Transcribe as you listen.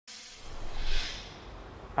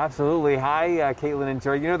Absolutely. Hi, Caitlin and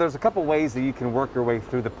Jerry. You know, there's a couple ways that you can work your way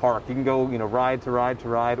through the park. You can go, ride to ride to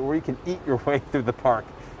ride, or you can eat your way through the park.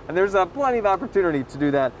 And there's plenty of opportunity to do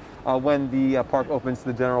that when the park opens to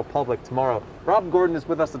the general public tomorrow. Rob Gordon is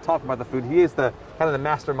with us to talk about the food. He is the kind of the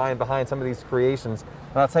mastermind behind some of these creations.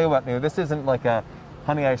 And I'll tell you what, this isn't like a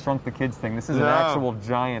Honey, I Shrunk the Kids thing. This is an actual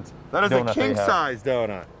giant donut. That is a king-size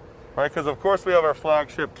donut. Right, because of course we have our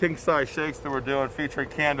flagship king-size shakes that we're doing featuring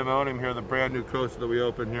Candemonium here, the brand new coaster that we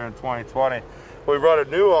opened here in 2020. But we brought a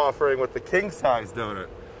new offering with the king-size donut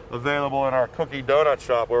available in our cookie donut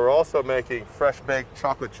shop, where we're also making fresh baked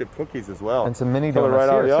chocolate chip cookies as well. And some mini donuts right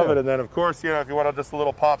out of the oven. Too. And then of course, if you want just a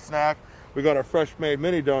little pop snack, we got our fresh made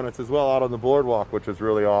mini donuts as well out on the boardwalk, which is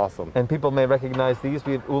really awesome. And people may recognize these.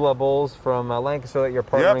 We have Ula Bowls from Lancaster that you're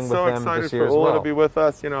partnering with them this year as well. So excited for Ula to be with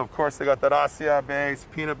us. Of course they got that Asia base,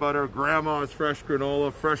 peanut butter, grandma's fresh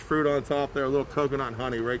granola, fresh fruit on top there, a little coconut and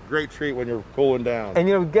honey. Right, great treat when you're cooling down.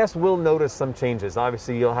 And guests will notice some changes.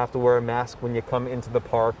 Obviously, you'll have to wear a mask when you come into the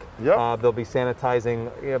park. Yep. They'll be sanitizing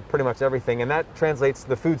pretty much everything, and that translates to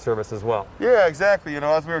the food service as well. Yeah, exactly.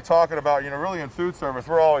 As we were talking about, really in food service,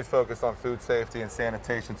 we're always focused on food safety and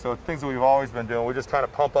sanitation. So it's things that we've always been doing. We just kind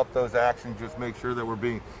of pump up those actions, just make sure that we're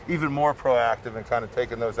being even more proactive and kind of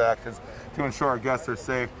taking those actions to ensure our guests are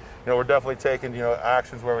safe. We're definitely taking,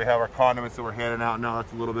 actions where we have our condiments that we're handing out. Now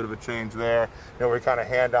that's a little bit of a change there. We kind of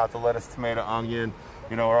hand out the lettuce, tomato, onion.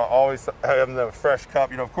 We're always having the fresh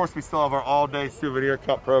cup. Of course, we still have our all-day souvenir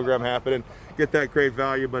cup program happening. Get that great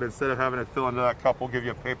value, but instead of having it fill into that cup, we'll give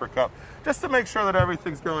you a paper cup just to make sure that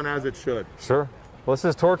everything's going as it should. Sure. Well, this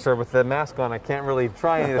is torture with the mask on. I can't really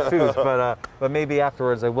try any of the foods, but maybe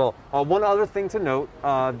afterwards I will. One other thing to note,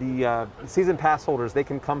 the season pass holders, they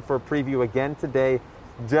can come for a preview again today.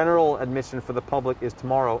 General admission for the public is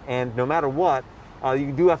tomorrow, and no matter what,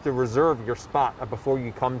 you do have to reserve your spot before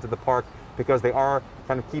you come to the park, because they are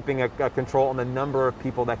kind of keeping a control on the number of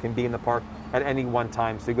people that can be in the park at any one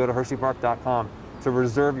time. So you go to Hersheypark.com to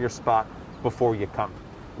reserve your spot before you come.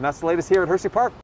 And that's the latest here at Hershey Park.